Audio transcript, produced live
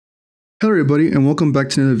Hello everybody and welcome back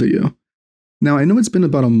to another video. Now I know it's been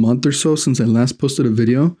about a month or so since I last posted a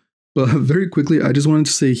video, but very quickly I just wanted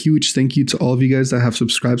to say a huge thank you to all of you guys that have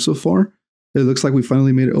subscribed so far. It looks like we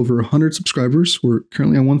finally made it over 100 subscribers. We're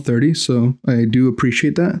currently at 130, so I do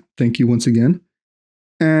appreciate that. Thank you once again.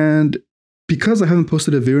 And because I haven't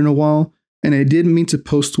posted a video in a while, and I did mean to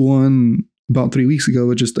post one about 3 weeks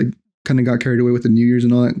ago, it just kind of got carried away with the New Year's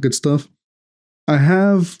and all that good stuff. I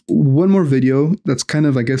have one more video that's kind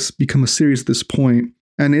of, I guess, become a series at this point,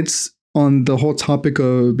 and it's on the whole topic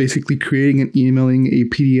of basically creating and emailing a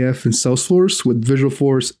PDF in Salesforce with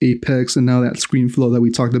Visualforce, Apex, and now that Screen Flow that we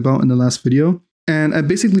talked about in the last video. And I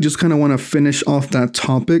basically just kind of want to finish off that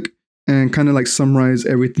topic and kind of like summarize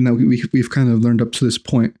everything that we've kind of learned up to this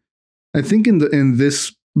point. I think in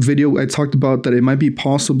this video, I talked about that it might be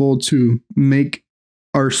possible to make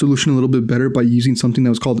our solution a little bit better by using something that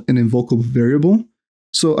was called an invocable variable.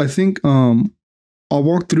 So I think I'll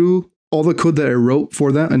walk through all the code that I wrote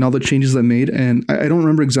for that and all the changes I made. And I don't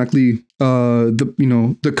remember exactly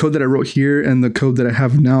the code that I wrote here and the code that I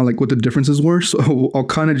have now, like what the differences were. So I'll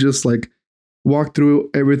kind of just like walk through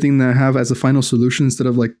everything that I have as a final solution instead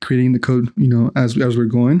of like creating the code, as we're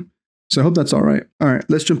going. So I hope that's all right. All right,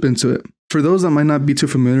 let's jump into it. For those that might not be too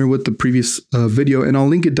familiar with the previous video, and I'll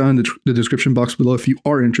link it down in the description box below if you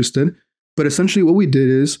are interested. But essentially what we did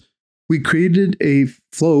is we created a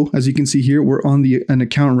flow. As you can see here, we're on an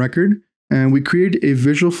account record, and we created a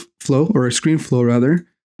visual flow, or a screen flow rather,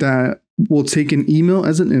 that will take an email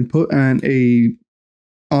as an input and a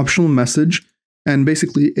optional message. And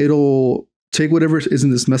basically it'll take whatever is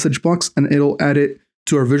in this message box and it'll add it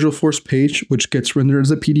to our Visualforce page, which gets rendered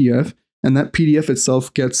as a PDF. And that PDF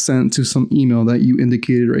itself gets sent to some email that you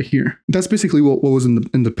indicated right here. That's basically what was in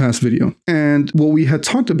the past video. And what we had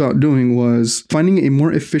talked about doing was finding a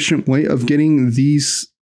more efficient way of getting these,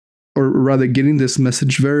 or rather getting this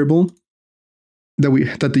message variable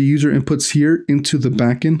that the user inputs here into the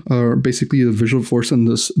backend, or basically the Visualforce and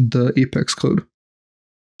the Apex code.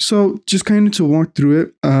 So just kind of to walk through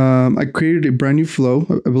it, I created a brand new flow.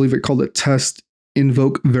 I believe I called it test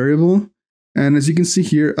invoke variable. And as you can see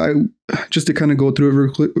here, just to kind of go through it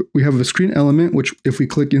real quick, we have a screen element, which if we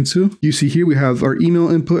click into, you see here we have our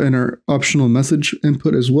email input and our optional message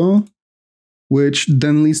input as well, which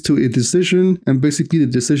then leads to a decision. And basically the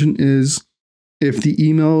decision is if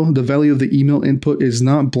the value of the email input is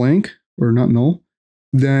not blank or not null,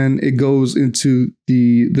 then it goes into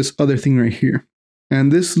this other thing right here.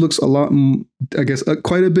 And this looks a lot, I guess,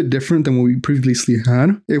 quite a bit different than what we previously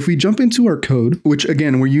had. If we jump into our code, which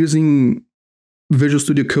again, we're using Visual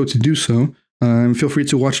Studio Code to do so, and feel free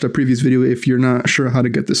to watch the previous video if you're not sure how to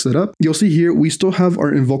get this set up. You'll see here, we still have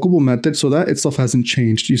our invocable method, so that itself hasn't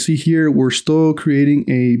changed. You see here, we're still creating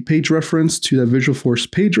a page reference to that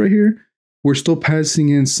Visualforce page right here. We're still passing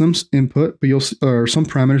in some input, or some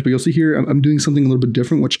parameters, but you'll see here, I'm doing something a little bit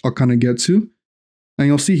different, which I'll kind of get to. And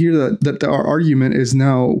you'll see here that our argument is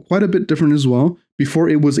now quite a bit different as well. Before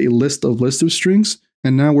it was a list of strings,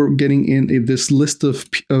 and now we're getting in this list of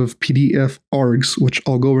PDF args, which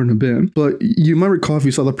I'll go over in a bit. But you might recall if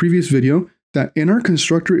you saw the previous video that in our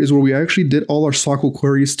constructor is where we actually did all our SQL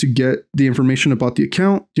queries to get the information about the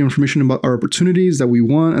account, the information about our opportunities that we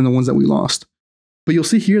won and the ones that we lost. But you'll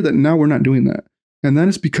see here that now we're not doing that. And that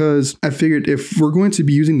is because I figured if we're going to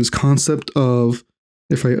be using this concept of,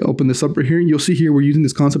 if I open this up right here, you'll see here we're using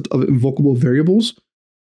this concept of invocable variables.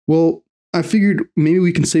 Well, I figured maybe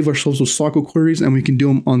we can save ourselves those SQL queries and we can do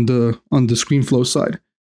them on the screen flow side.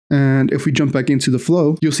 And if we jump back into the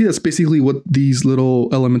flow, you'll see that's basically what these little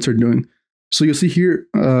elements are doing. So you'll see here,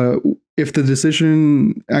 if the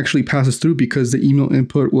decision actually passes through because the email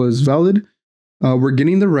input was valid, we're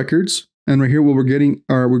getting the records. And right here, what we're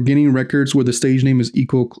getting records where the stage name is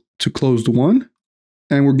equal to closed won.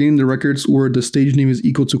 And we're getting the records where the stage name is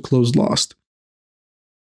equal to closed lost.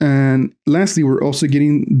 And lastly, we're also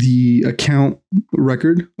getting the account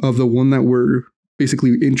record of the one that we're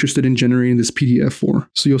basically interested in generating this PDF for.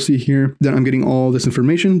 So you'll see here that I'm getting all this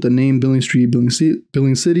information, the name, billing street, billing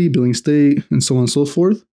city, billing state, and so on and so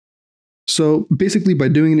forth. So basically by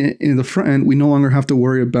doing it in the front end, we no longer have to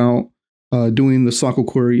worry about doing the SQL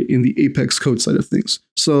query in the Apex code side of things.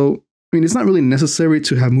 So, I mean, it's not really necessary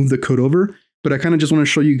to have moved the code over, but I kind of just want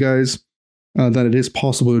to show you guys that it is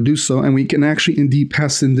possible to do so. And we can actually indeed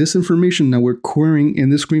pass in this information that we're querying in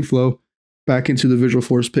this screen flow back into the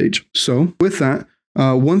Visualforce page. So with that,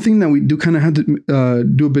 one thing that we do kind of have to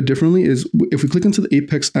do a bit differently is if we click into the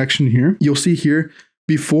Apex action here, you'll see here,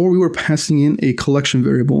 before we were passing in a collection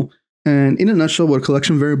variable. And in a nutshell, what a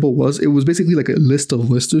collection variable was, it was basically like a list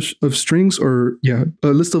of strings, or a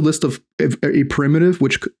list of a primitive,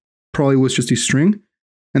 which probably was just a string.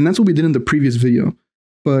 And that's what we did in the previous video.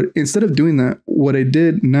 But instead of doing that, what I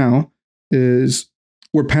did now is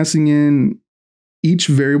we're passing in each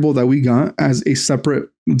variable that we got as a separate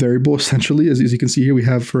variable, essentially. As you can see here, we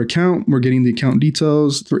have for account, we're getting the account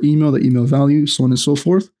details, for email, the email value, so on and so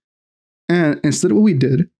forth. And instead of what we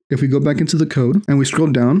did, if we go back into the code and we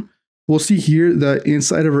scroll down, we'll see here that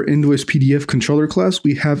inside of our invoice PDF controller class,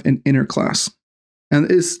 we have an inner class. And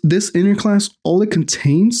this inner class, all it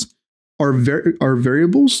contains are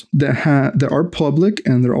variables that are public,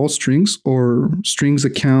 and they're all strings or strings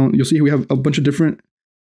account. You'll see here we have a bunch of different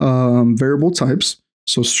variable types.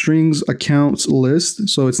 So strings, accounts, list.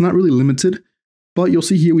 So it's not really limited, but you'll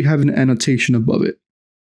see here we have an annotation above it.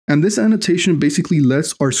 And this annotation basically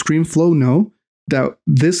lets our Screen Flow know that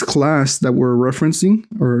this class that we're referencing,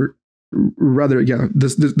 or rather, yeah,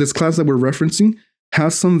 this class that we're referencing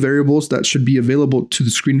has some variables that should be available to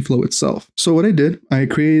the Screen Flow itself. So what I did, I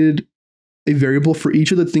created a variable for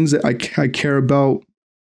each of the things that I care about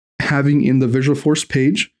having in the Visualforce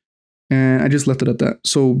page, and I just left it at that.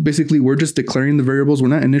 So basically, we're just declaring the variables. We're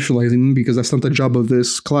not initializing them because that's not the job of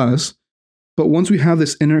this class. But once we have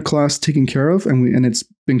this inner class taken care of and it's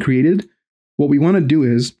been created, what we want to do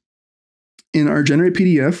is in our generate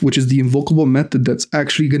PDF, which is the invocable method that's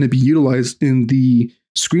actually going to be utilized in the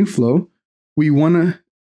Screen Flow, we want to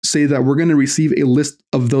say that we're going to receive a list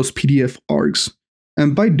of those PDF args.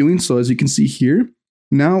 And by doing so, as you can see here,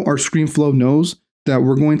 now our Screen Flow knows that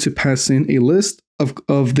we're going to pass in a list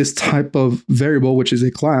of this type of variable, which is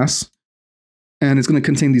a class, and it's going to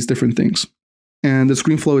contain these different things. And the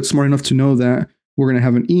Screen Flow is smart enough to know that we're going to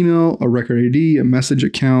have an email, a record ID, a message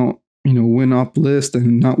account, win op list,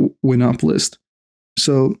 and not win op list.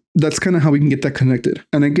 So that's kind of how we can get that connected.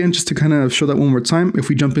 And again, just to kind of show that one more time, if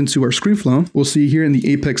we jump into our Screen Flow, we'll see here in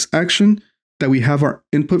the Apex action that we have our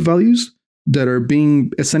input values that are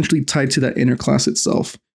being essentially tied to that inner class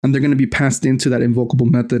itself. And they're going to be passed into that invocable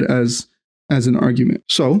method as an argument.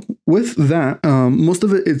 So with that, most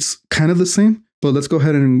of it's kind of the same, but let's go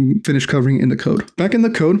ahead and finish covering in the code. Back in the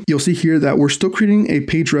code, you'll see here that we're still creating a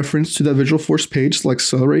page reference to that Visualforce page, like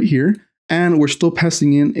so right here. And we're still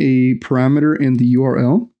passing in a parameter in the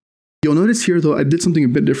URL. You'll notice here, though, I did something a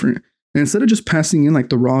bit different. And instead of just passing in like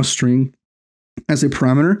the raw string as a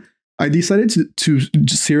parameter, I decided to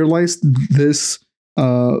serialize this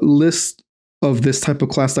list of this type of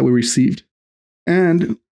class that we received.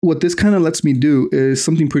 And what this kind of lets me do is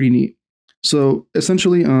something pretty neat. So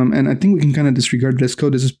essentially, and I think we can kind of disregard this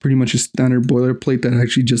code. This is pretty much a standard boilerplate that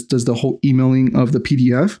actually just does the whole emailing of the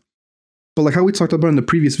PDF. But like how we talked about in the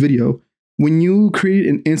previous video, when you create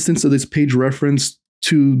an instance of this page reference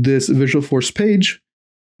to this Visualforce page,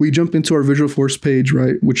 we jump into our Visualforce page,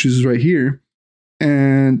 right, which is right here.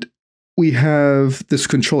 And we have this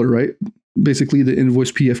controller, right? Basically the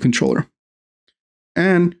invoice PDF controller.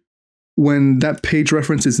 And when that page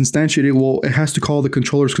reference is instantiated, well, it has to call the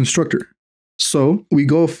controller's constructor. So we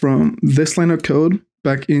go from this line of code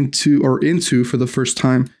back into for the first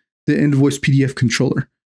time, the invoice PDF controller,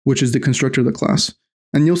 which is the constructor of the class.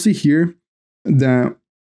 And you'll see here that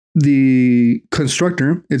the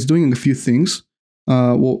constructor is doing a few things.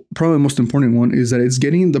 Well, probably the most important one is that it's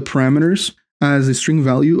getting the parameters as a string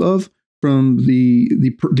value from the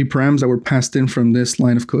params that were passed in from this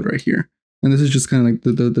line of code right here. And this is just kind of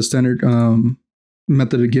like the standard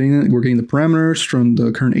method of getting it. We're getting the parameters from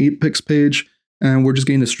the current Apex page, and we're just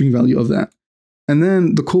getting the string value of that. And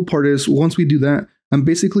then the cool part is once we do that, I'm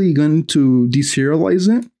basically going to deserialize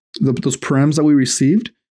it, those params that we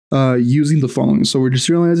received, using the following. So we're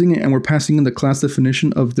deserializing it, and we're passing in the class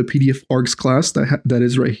definition of the PDF args class that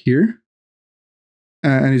is right here.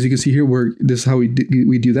 And as you can see here, this is how we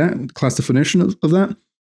do that, class definition of that.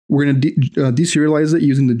 We're going to deserialize it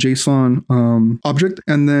using the JSON object,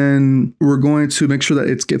 and then we're going to make sure that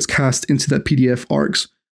it gets cast into that PDF args.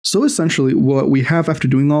 So essentially, what we have after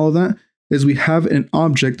doing all of that is we have an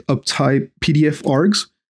object of type PDF args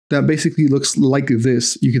that basically looks like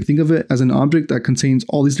this. You can think of it as an object that contains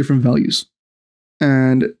all these different values.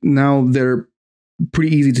 And now they're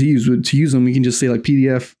pretty easy to use. To use them, we can just say like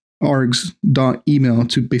PDF args.email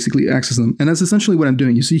to basically access them. And that's essentially what I'm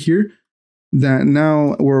doing. You see here that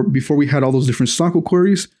now, before we had all those different SQL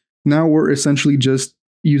queries, now we're essentially just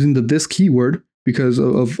using the this keyword because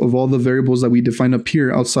of all the variables that we defined up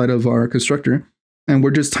here outside of our constructor. And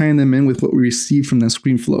we're just tying them in with what we received from that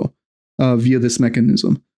Screen Flow via this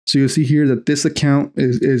mechanism. So you'll see here that this account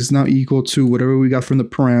is now equal to whatever we got from the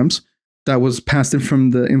params that was passed in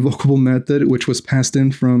from the invocable method, which was passed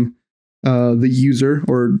in from the user,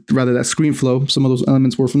 or rather that Screen Flow. Some of those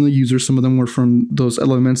elements were from the user. Some of them were from those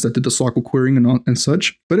elements that did the SQL querying and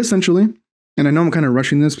such. But essentially, and I know I'm kind of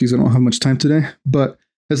rushing this because I don't have much time today, but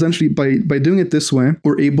essentially by doing it this way,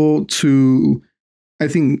 we're able to, I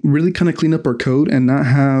think, really kind of clean up our code and not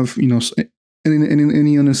have,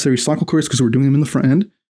 any unnecessary cycle queries because we're doing them in the front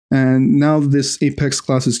end. And now this Apex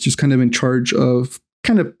class is just kind of in charge of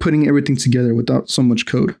kind of putting everything together without so much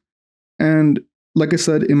code. And like I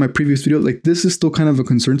said in my previous video, like this is still kind of a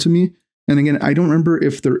concern to me. And again, I don't remember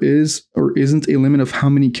if there is or isn't a limit of how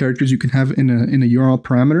many characters you can have in a URL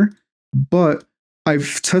parameter, but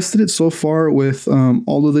I've tested it so far with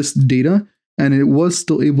all of this data, and it was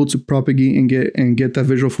still able to propagate and get that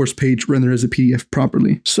Visualforce page rendered as a PDF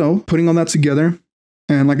properly. So putting all that together,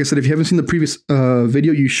 and like I said, if you haven't seen the previous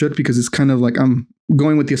video, you should, because it's kind of like I'm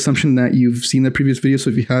going with the assumption that you've seen the previous video.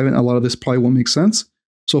 So if you haven't, a lot of this probably won't make sense.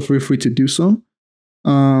 So feel free to do so.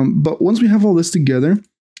 But once we have all this together,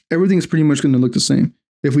 everything is pretty much going to look the same.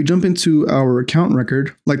 If we jump into our account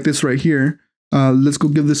record, like this right here, let's go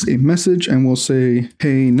give this a message and we'll say,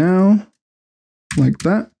 hey now, like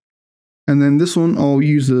that. And then this one, I'll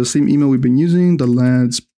use the same email we've been using, the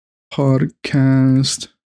lads podcast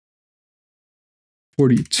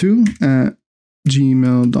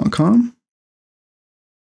 42@gmail.com,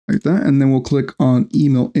 like that. And then we'll click on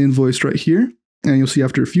email invoice right here. And you'll see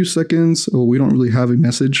after a few seconds, we don't really have a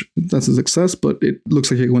message that's a success, but it looks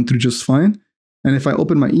like it went through just fine. And if I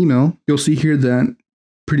open my email, you'll see here that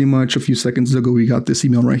pretty much a few seconds ago, we got this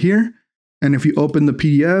email right here. And if you open the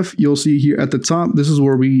PDF, you'll see here at the top, this is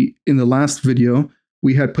where in the last video,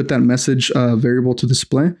 we had put that message variable to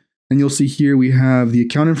display. And you'll see here, we have the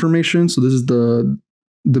account information. So this is the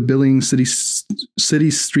billing, city,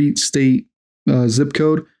 street, state, zip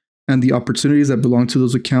code, and the opportunities that belong to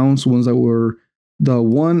those accounts, ones that were the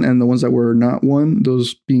one and the ones that were not one,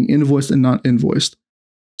 those being invoiced and not invoiced.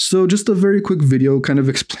 So just a very quick video kind of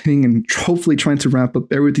explaining and hopefully trying to wrap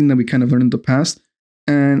up everything that we kind of learned in the past.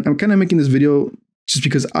 And I'm kind of making this video just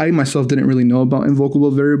because I myself didn't really know about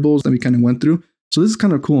invocable variables that we kind of went through. So this is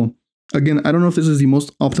kind of cool. Again, I don't know if this is the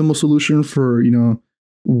most optimal solution for,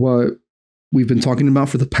 what we've been talking about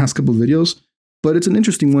for the past couple of videos, but it's an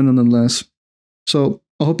interesting one nonetheless. So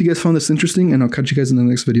I hope you guys found this interesting, and I'll catch you guys in the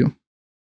next video.